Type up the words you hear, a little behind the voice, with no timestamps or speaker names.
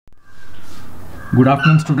Good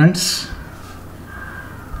afternoon, students.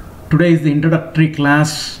 Today is the introductory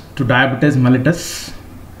class to diabetes mellitus.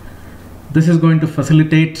 This is going to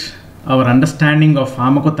facilitate our understanding of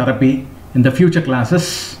pharmacotherapy in the future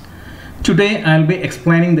classes. Today I'll be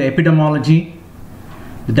explaining the epidemiology,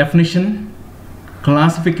 the definition,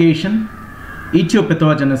 classification,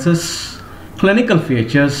 etiopathogenesis, clinical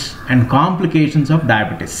features and complications of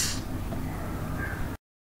diabetes.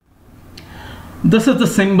 This is the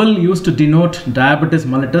symbol used to denote diabetes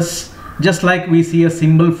mellitus, just like we see a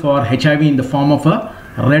symbol for HIV in the form of a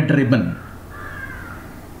red ribbon.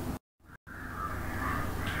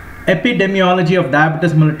 Epidemiology of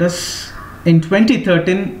diabetes mellitus. In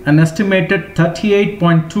 2013, an estimated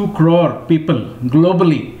 38.2 crore people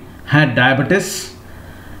globally had diabetes.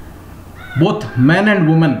 Both men and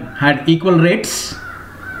women had equal rates.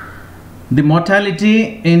 The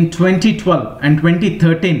mortality in 2012 and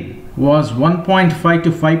 2013 was 1.5 to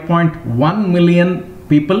 5.1 million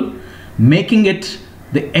people, making it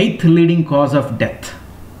the 8th leading cause of death.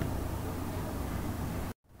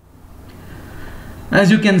 As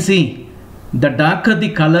you can see, the darker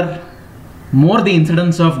the color, more the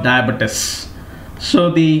incidence of diabetes. So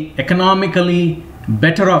the economically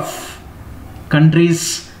better off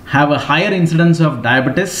countries have a higher incidence of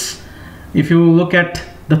diabetes. If you look at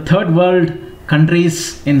the third world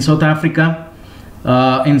countries in South Africa,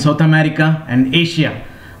 in South America and Asia,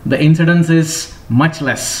 the incidence is much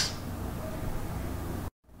less.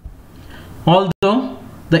 Although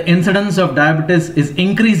the incidence of diabetes is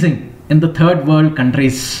increasing in the third world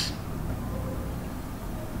countries.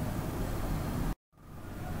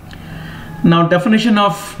 Now, definition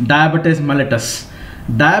of diabetes mellitus.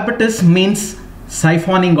 Diabetes means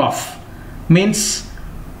siphoning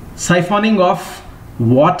off,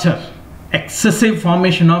 water, excessive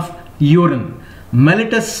formation of urine.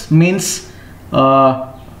 Mellitus means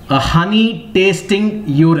a honey tasting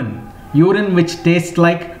urine which tastes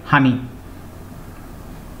like honey.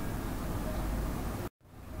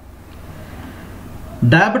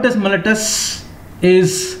 Diabetes mellitus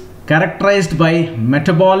is characterized by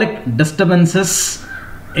metabolic disturbances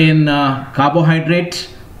in carbohydrate,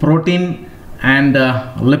 protein and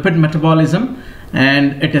lipid metabolism,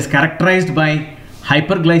 and it is characterized by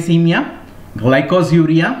hyperglycemia,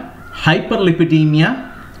 glycosuria,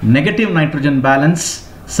 hyperlipidemia, negative nitrogen balance,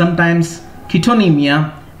 sometimes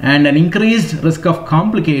ketonemia, and an increased risk of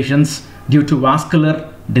complications due to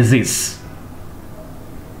vascular disease.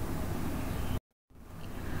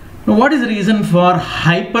 Now, what is the reason for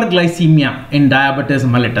hyperglycemia in diabetes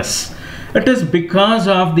mellitus? It is because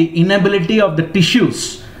of the inability of the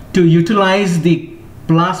tissues to utilize the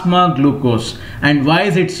plasma glucose. And why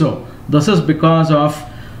is it so? This is because of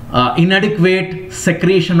inadequate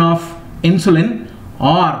secretion of insulin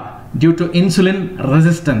or due to insulin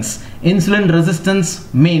resistance. Insulin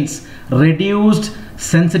resistance means reduced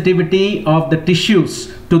sensitivity of the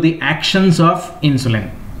tissues to the actions of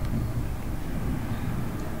insulin.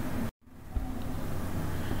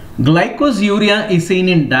 Glycosuria is seen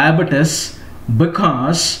in diabetes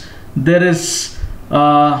because there is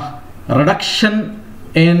reduction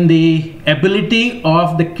in the ability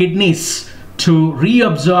of the kidneys to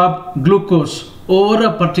reabsorb glucose over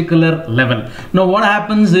a particular level. Now what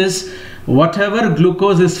happens is, whatever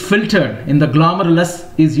glucose is filtered in the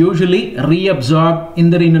glomerulus is usually reabsorbed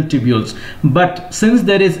in the renal tubules. But since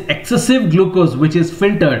there is excessive glucose which is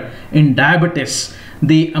filtered in diabetes,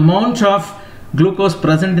 the amount of glucose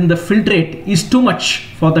present in the filtrate is too much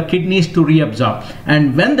for the kidneys to reabsorb.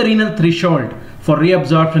 And when the renal threshold for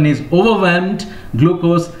reabsorption is overwhelmed,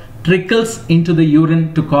 glucose trickles into the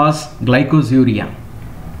urine to cause glycosuria.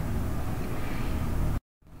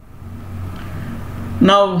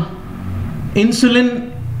 Now,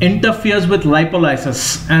 insulin interferes with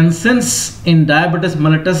lipolysis, and since in diabetes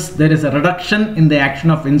mellitus there is a reduction in the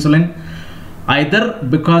action of insulin, either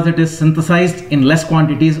because it is synthesized in less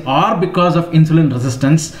quantities or because of insulin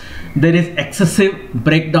resistance, there is excessive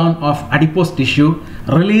breakdown of adipose tissue,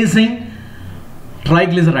 releasing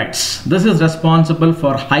triglycerides. This is responsible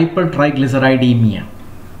for hypertriglyceridemia.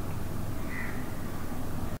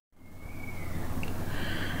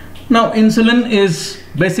 Now, insulin is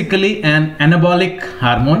basically an anabolic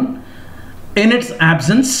hormone. In its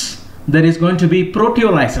absence, there is going to be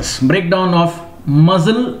proteolysis, breakdown of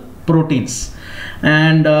muscle proteins.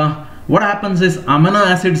 And what happens is amino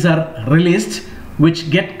acids are released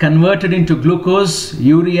which get converted into glucose,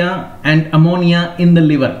 urea and ammonia in the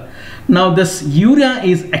liver. Now this urea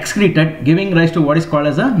is excreted, giving rise to what is called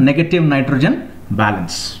as a negative nitrogen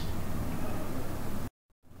balance.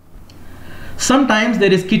 Sometimes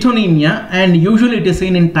there is ketonemia, and usually it is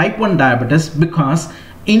seen in type 1 diabetes because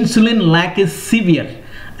insulin lack is severe,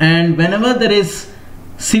 and whenever there is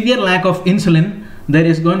severe lack of insulin, there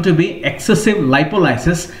is going to be excessive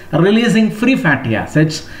lipolysis releasing free fatty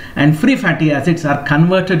acids, and free fatty acids are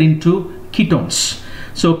converted into ketones.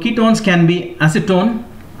 So ketones can be acetone,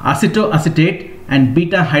 acetoacetate, and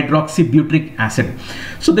beta hydroxybutyric acid.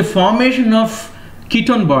 So the formation of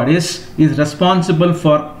ketone bodies is responsible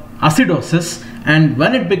for acidosis, and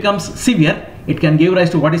when it becomes severe, it can give rise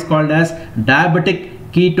to what is called as diabetic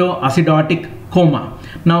ketoacidotic coma.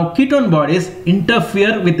 Now, ketone bodies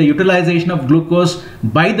interfere with the utilization of glucose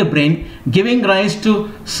by the brain, giving rise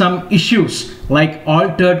to some issues like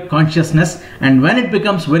altered consciousness, and when it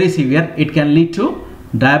becomes very severe, it can lead to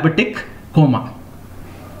diabetic coma.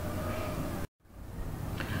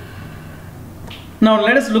 Now,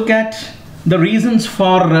 let us look at the reasons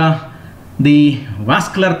for the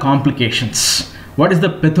vascular complications. What is the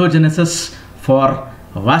pathogenesis for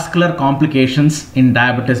vascular complications in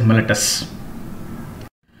diabetes mellitus?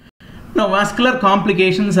 Now, vascular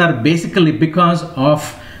complications are basically because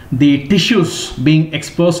of the tissues being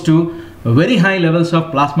exposed to very high levels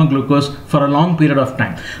of plasma glucose for a long period of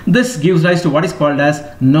time. This gives rise to what is called as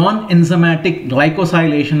non-enzymatic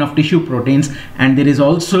glycosylation of tissue proteins, and there is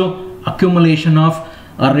also accumulation of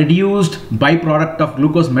a reduced byproduct of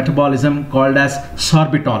glucose metabolism called as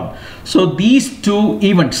sorbitol. So these two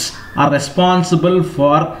events are responsible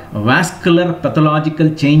for vascular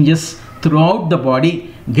pathological changes throughout the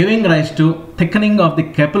body, giving rise to thickening of the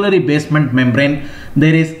capillary basement membrane.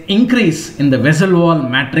 There is increase in the vessel wall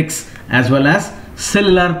matrix as well as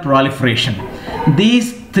cellular proliferation.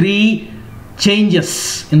 These three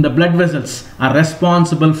changes in the blood vessels are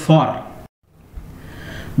responsible for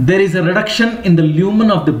there is a reduction in the lumen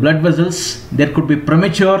of the blood vessels. There could be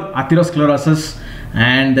premature atherosclerosis,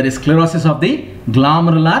 and there is sclerosis of the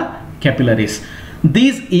glomerular capillaries.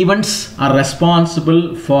 These events are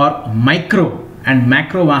responsible for micro and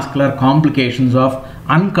macrovascular complications of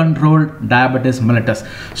uncontrolled diabetes mellitus.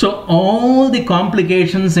 So all the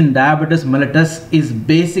complications in diabetes mellitus is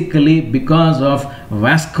basically because of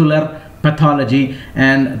vascular pathology,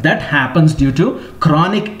 and that happens due to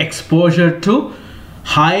chronic exposure to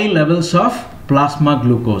high levels of plasma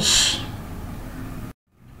glucose.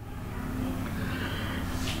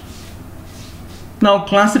 Now,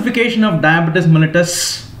 classification of diabetes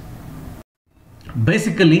mellitus.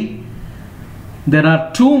 Basically, there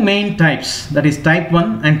are two main types, that is type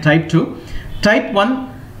 1 and type 2. Type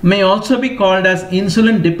 1 may also be called as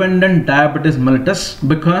insulin dependent diabetes mellitus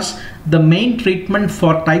because the main treatment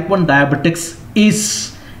for type 1 diabetics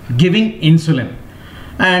is giving insulin.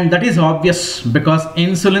 And that is obvious because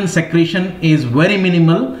insulin secretion is very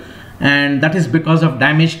minimal, and that is because of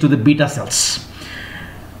damage to the beta cells.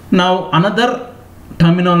 Now, another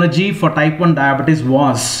terminology for type 1 diabetes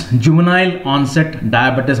was juvenile onset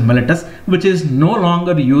diabetes mellitus, which is no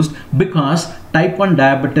longer used because type 1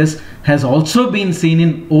 diabetes has also been seen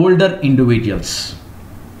in older individuals.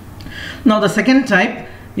 Now, the second type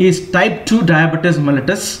is type 2 diabetes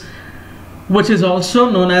mellitus, which is also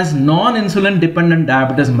known as non-insulin dependent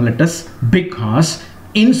diabetes mellitus because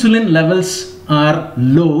insulin levels are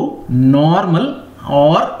low, normal,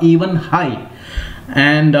 or even high.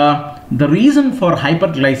 And the reason for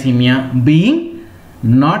hyperglycemia being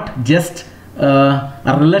not just a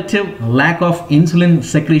relative lack of insulin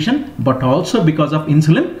secretion, but also because of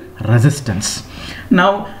insulin resistance.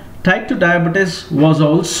 Now, type 2 diabetes was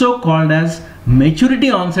also called as maturity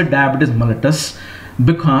onset diabetes mellitus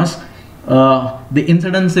because the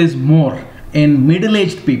incidence is more in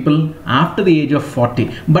middle-aged people after the age of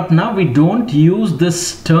 40. But now we don't use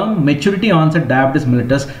this term maturity onset diabetes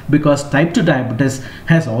mellitus because type 2 diabetes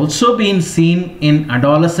has also been seen in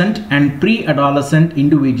adolescent and pre-adolescent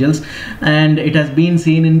individuals, and it has been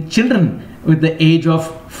seen in children with the age of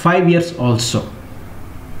 5 years also.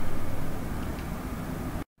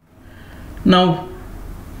 Now,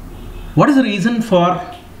 what is the reason for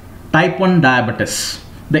type 1 diabetes?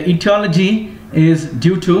 The etiology is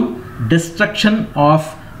due to destruction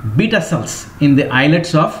of beta cells in the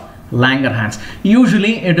islets of Langerhans.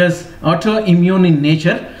 Usually it is autoimmune in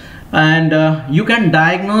nature, and you can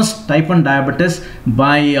diagnose type 1 diabetes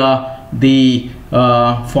by the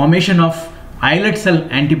formation of islet cell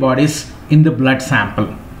antibodies in the blood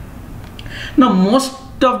sample. Now,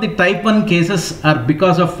 most of the type 1 cases are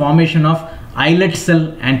because of formation of islet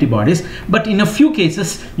cell antibodies, but in a few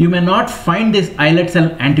cases you may not find these islet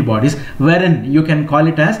cell antibodies, wherein you can call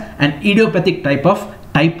it as an idiopathic type of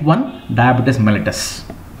type 1 diabetes mellitus.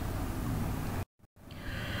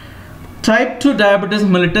 Type 2 diabetes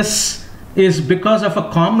mellitus is because of a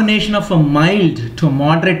combination of a mild to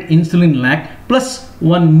moderate insulin lack plus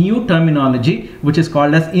one new terminology which is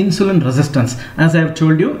called as insulin resistance. As I have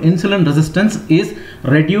told you, insulin resistance is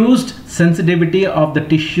reduced sensitivity of the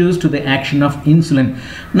tissues to the action of insulin.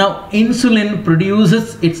 Now, insulin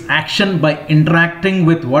produces its action by interacting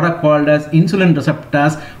with what are called as insulin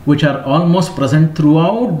receptors, which are almost present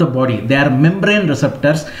throughout the body. They are membrane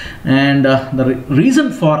receptors, and the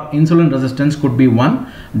reason for insulin resistance could be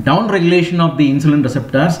one, downregulation of the insulin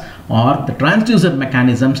receptors, or the transducer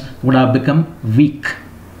mechanisms would have become weak.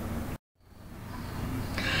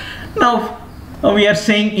 Now, we are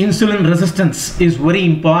saying insulin resistance is very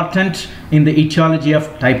important in the etiology of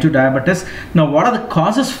type 2 diabetes. Now, what are the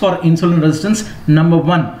causes for insulin resistance? Number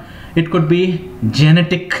one, it could be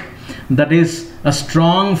genetic. That is, a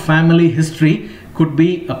strong family history could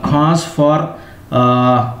be a cause for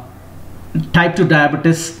type 2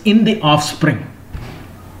 diabetes in the offspring.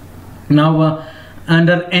 Now,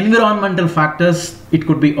 under environmental factors, it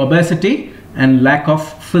could be obesity and lack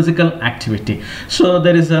of physical activity. So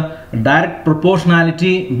there is a direct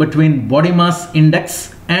proportionality between body mass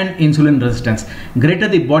index and insulin resistance. Greater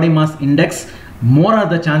the body mass index, more are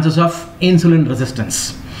the chances of insulin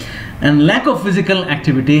resistance. And lack of physical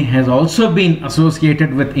activity has also been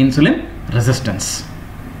associated with insulin resistance.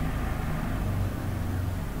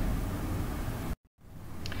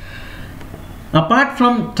 Apart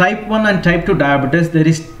from type 1 and type 2 diabetes, there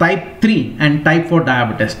is type 3 and type 4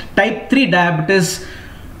 diabetes. Type 3 diabetes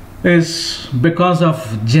is because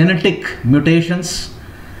of genetic mutations,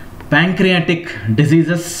 pancreatic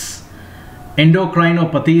diseases,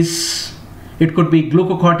 endocrinopathies. It could be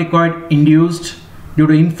glucocorticoid induced due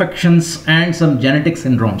to infections and some genetic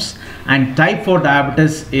syndromes. And type 4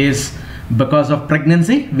 diabetes is because of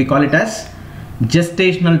pregnancy. We call it as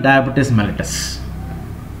gestational diabetes mellitus.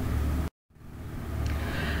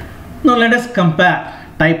 Now let us compare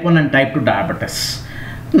type 1 and type 2 diabetes.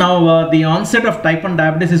 Now the onset of type 1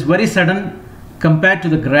 diabetes is very sudden compared to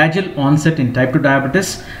the gradual onset in type 2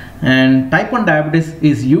 diabetes, and type 1 diabetes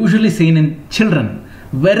is usually seen in children.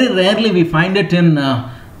 Very rarely we find it in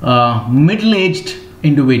middle-aged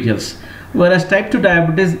individuals, whereas type 2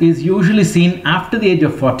 diabetes is usually seen after the age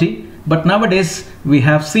of 40, but nowadays we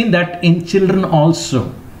have seen that in children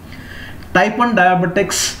also. Type 1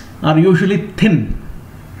 diabetics are usually thin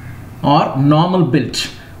or normal built,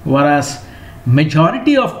 whereas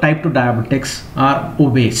majority of type 2 diabetics are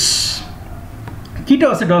obese.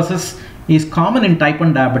 Ketoacidosis is common in type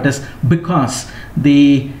 1 diabetes because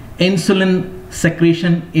the insulin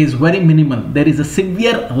secretion is very minimal. There is a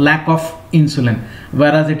severe lack of insulin,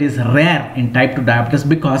 whereas it is rare in type 2 diabetes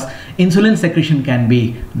because insulin secretion can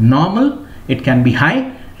be normal, it can be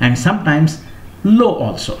high, and sometimes low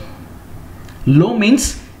also. Low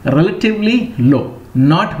means relatively low,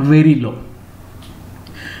 not very low.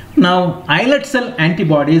 Now, islet cell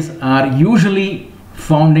antibodies are usually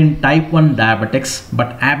found in type 1 diabetics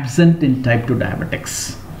but absent in type 2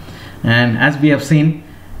 diabetics. And as we have seen,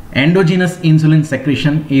 endogenous insulin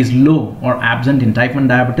secretion is low or absent in type 1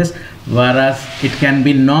 diabetes, whereas it can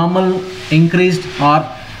be normal, increased, or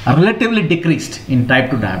relatively decreased in type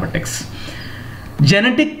 2 diabetics.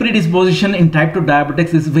 Genetic predisposition in type 2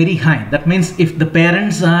 diabetics is very high. That means if the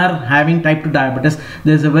parents are having type 2 diabetes,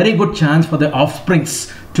 there is a very good chance for the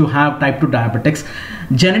offsprings to have type 2 diabetics.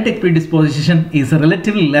 Genetic predisposition is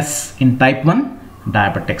relatively less in type 1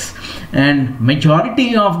 diabetics, and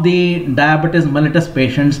majority of the diabetes mellitus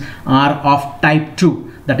patients are of type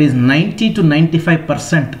 2. That is 90 to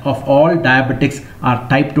 95% of all diabetics are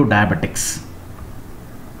type 2 diabetics.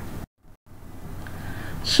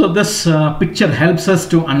 So this picture helps us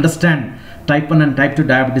to understand type 1 and type 2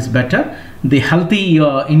 diabetes better. The healthy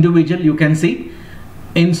individual, you can see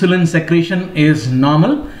insulin secretion is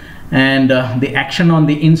normal, and the action on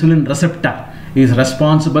the insulin receptor is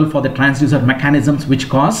responsible for the transducer mechanisms which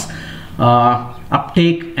cause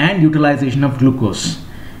uptake and utilization of glucose.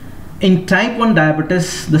 In type 1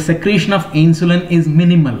 diabetes, the secretion of insulin is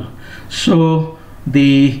minimal, so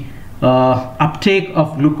the uptake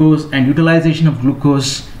of glucose and utilization of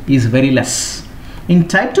glucose is very less. In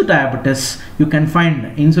type 2 diabetes, you can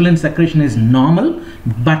find insulin secretion is normal,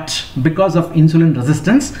 but because of insulin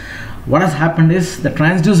resistance, what has happened is the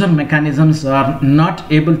transducer mechanisms are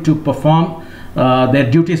not able to perform their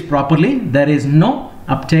duties properly. There is no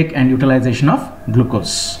uptake and utilization of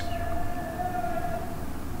glucose.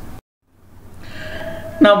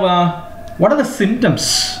 Now, what are the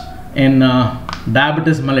symptoms in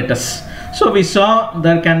diabetes mellitus? So we saw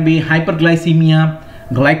there can be hyperglycemia,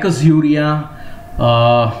 glycosuria,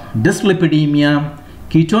 dyslipidemia,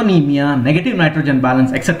 ketonemia, negative nitrogen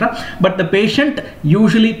balance, etc. But the patient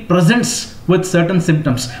usually presents with certain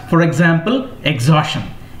symptoms. For example, exhaustion.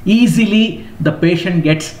 Easily the patient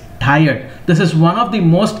gets tired. This is one of the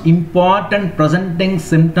most important presenting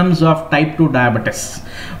symptoms of type 2 diabetes,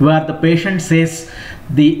 where the patient says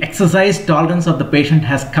the exercise tolerance of the patient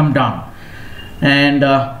has come down. And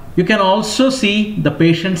you can also see the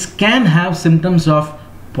patients can have symptoms of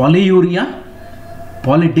polyuria,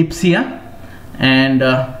 polydipsia, and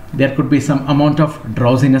there could be some amount of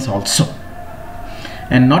drowsiness also.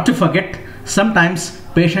 And not to forget, sometimes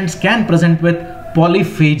patients can present with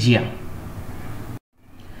polyphagia.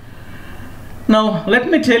 Now let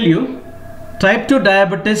me tell you, type 2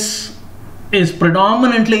 diabetes is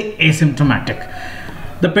predominantly asymptomatic.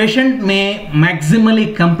 The patient may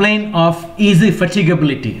maximally complain of easy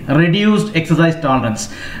fatigability, reduced exercise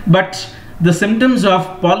tolerance, but the symptoms of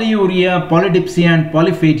polyuria, polydipsia and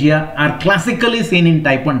polyphagia are classically seen in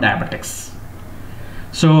type 1 diabetics.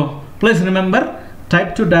 So please remember,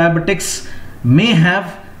 type 2 diabetics may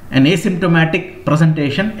have an asymptomatic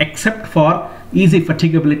presentation except for easy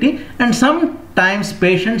fatigability, and sometimes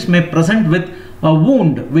patients may present with a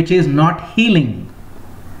wound which is not healing.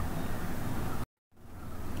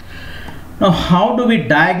 Now, how do we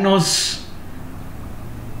diagnose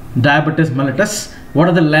diabetes mellitus? What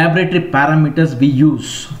are the laboratory parameters we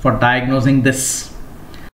use for diagnosing this?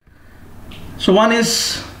 So one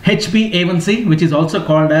is HbA1c, which is also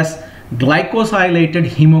called as glycosylated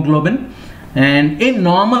hemoglobin, and in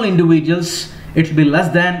normal individuals it will be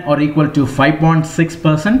less than or equal to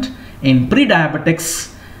 5.6%. In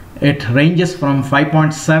pre-diabetics it ranges from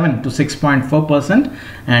 5.7 to 6.4%,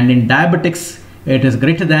 and in diabetics it is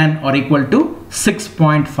greater than or equal to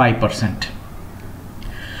 6.5%.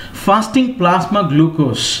 Fasting plasma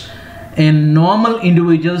glucose in normal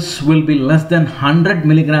individuals will be less than 100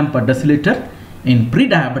 milligram per deciliter. In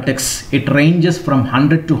pre-diabetics it ranges from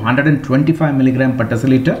 100 to 125 milligram per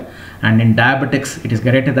deciliter, and in diabetics it is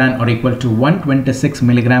greater than or equal to 126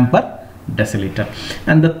 milligram per deciliter.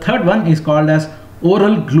 And the third one is called as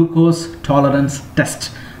oral glucose tolerance test,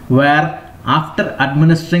 where after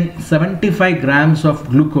administering 75 grams of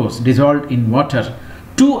glucose dissolved in water,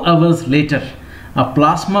 2 hours later, a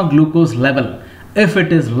plasma glucose level, if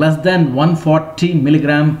it is less than 140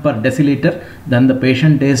 milligram per deciliter, then the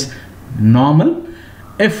patient is normal.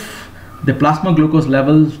 If the plasma glucose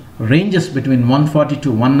level ranges between 140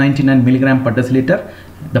 to 199 milligram per deciliter,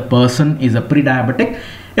 the person is a pre-diabetic.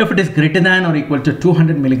 If it is greater than or equal to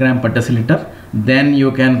 200 milligram per deciliter, then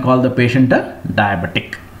you can call the patient a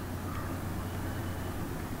diabetic.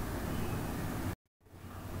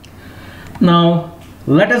 Now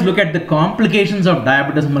let us look at the complications of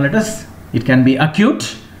diabetes mellitus. It can be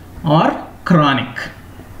acute or chronic.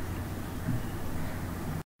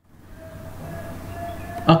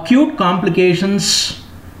 Acute complications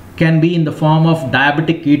can be in the form of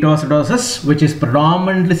diabetic ketoacidosis, which is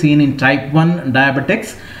predominantly seen in type 1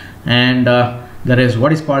 diabetics, and there is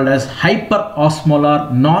what is called as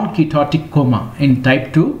hyperosmolar non-ketotic coma in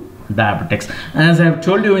type 2 diabetics. As I have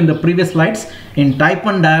told you in the previous slides, in type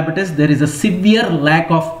 1 diabetes there is a severe lack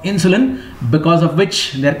of insulin, because of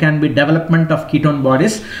which there can be development of ketone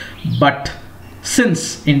bodies. But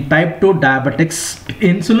since in type 2 diabetics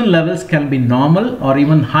insulin levels can be normal or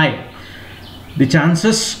even high, the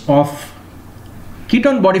chances of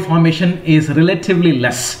ketone body formation is relatively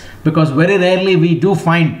less, because very rarely we do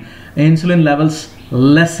find insulin levels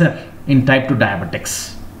lesser in type 2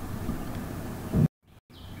 diabetics.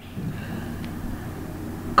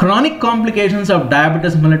 Chronic complications of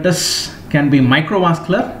diabetes mellitus can be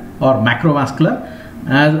microvascular or macrovascular.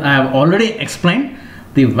 As I have already explained,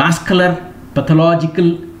 the vascular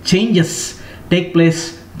pathological changes take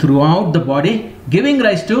place throughout the body, giving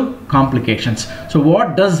rise to complications. So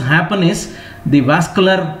what does happen is the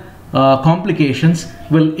vascular complications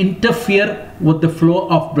will interfere with the flow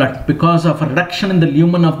of blood because of a reduction in the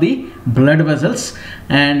lumen of the blood vessels,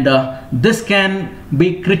 and this can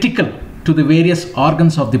be critical to the various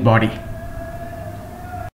organs of the body.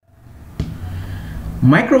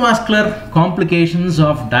 Microvascular complications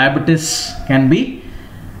of diabetes can be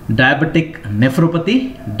diabetic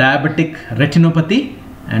nephropathy, diabetic retinopathy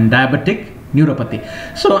and diabetic neuropathy.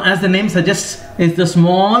 So as the name suggests, it's the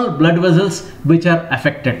small blood vessels which are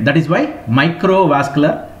affected. That is why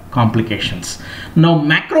microvascular complications. Now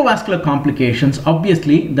macrovascular complications,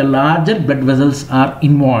 obviously the larger blood vessels are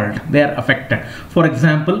involved, they are affected. For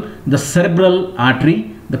example, the cerebral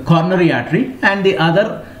artery, the coronary artery and the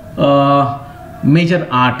other major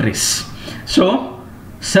arteries. So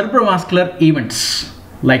cerebrovascular events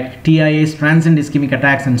like TIAs, transient ischemic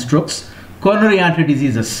attacks and strokes, coronary artery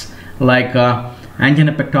diseases like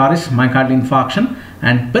angina pectoris, myocardial infarction,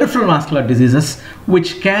 and peripheral vascular diseases,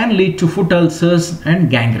 which can lead to foot ulcers and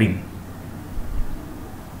gangrene.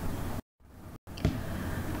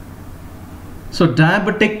 So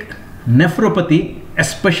diabetic nephropathy,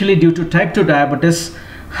 especially due to type 2 diabetes,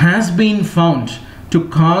 has been found to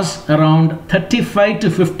cause around 35 to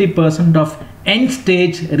 50% of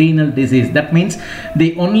end-stage renal disease. That means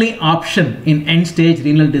the only option in end-stage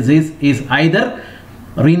renal disease is either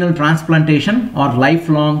renal transplantation or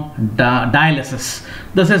lifelong dialysis.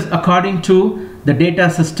 This is according to the data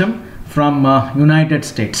system from United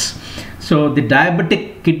States. So the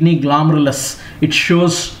diabetic kidney glomerulus, it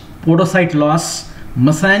shows podocyte loss,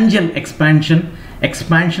 mesangial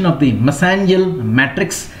expansion of the mesangial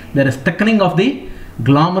matrix. There is thickening of the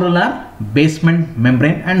glomerular basement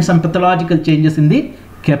membrane and some pathological changes in the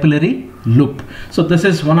capillary loop. So this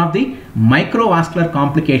is one of the microvascular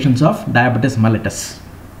complications of diabetes mellitus.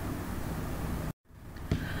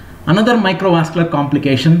 Another microvascular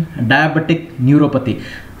complication, diabetic neuropathy.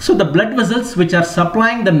 So the blood vessels which are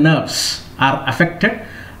supplying the nerves are affected,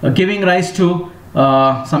 giving rise to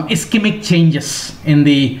some ischemic changes in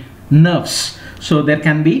the nerves. So there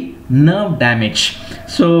can be nerve damage.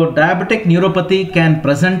 So diabetic neuropathy can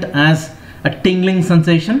present as a tingling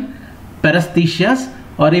sensation, paresthesias,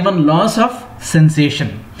 or even loss of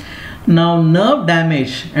sensation. Now nerve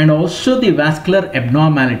damage and also the vascular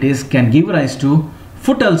abnormalities can give rise to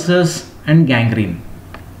foot ulcers and gangrene.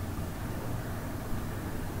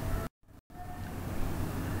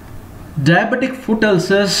 Diabetic foot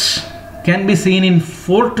ulcers can be seen in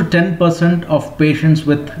 4 to 10% of patients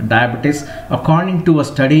with diabetes, according to a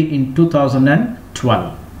study in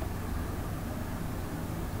 2012.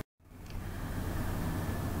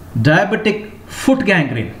 Diabetic foot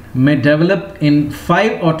gangrene may develop in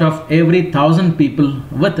 5 out of every 1,000 people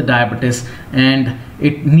with diabetes, and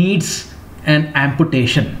it needs an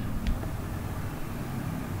amputation.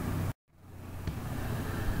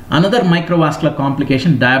 Another microvascular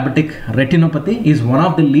complication, diabetic retinopathy, is one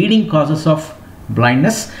of the leading causes of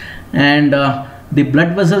blindness, and the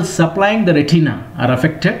blood vessels supplying the retina are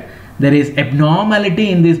affected. There is abnormality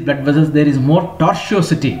in these blood vessels. There is more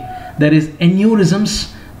tortuosity. There is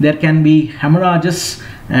aneurysms. There can be hemorrhages,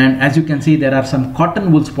 and as you can see, there are some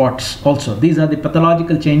cotton wool spots also. These are the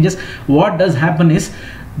pathological changes. What does happen is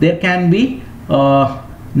there can be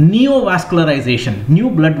neovascularization. New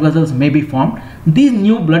blood vessels may be formed. These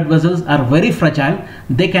new blood vessels are very fragile.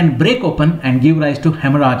 They can break open and give rise to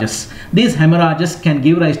hemorrhages. These hemorrhages can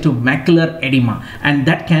give rise to macular edema, and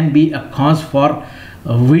that can be a cause for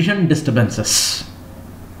vision disturbances.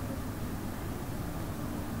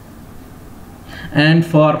 And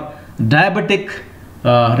for diabetic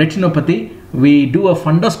retinopathy, we do a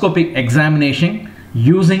fundoscopic examination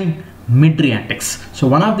using mydriatics. So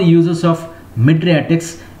one of the uses of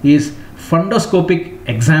mydriatics is fundoscopic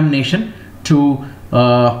examination to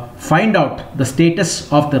find out the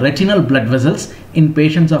status of the retinal blood vessels in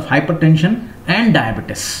patients of hypertension and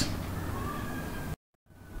diabetes.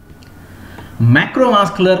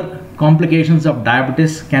 Macrovascular complications of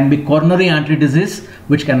diabetes can be coronary artery disease,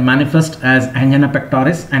 which can manifest as angina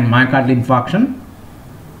pectoris and myocardial infarction.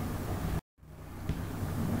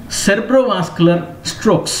 Cerebrovascular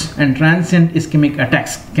strokes and transient ischemic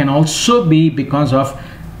attacks can also be because of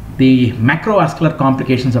the macrovascular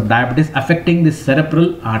complications of diabetes affecting the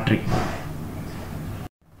cerebral artery.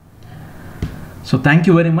 So thank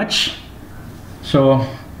you very much. So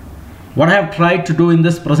what I have tried to do in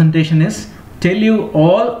this presentation is tell you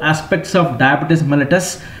all aspects of diabetes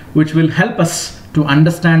mellitus, which will help us to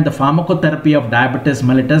understand the pharmacotherapy of diabetes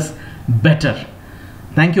mellitus better.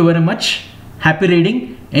 Thank you very much. Happy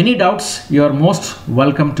reading. Any doubts, you are most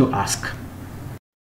welcome to ask.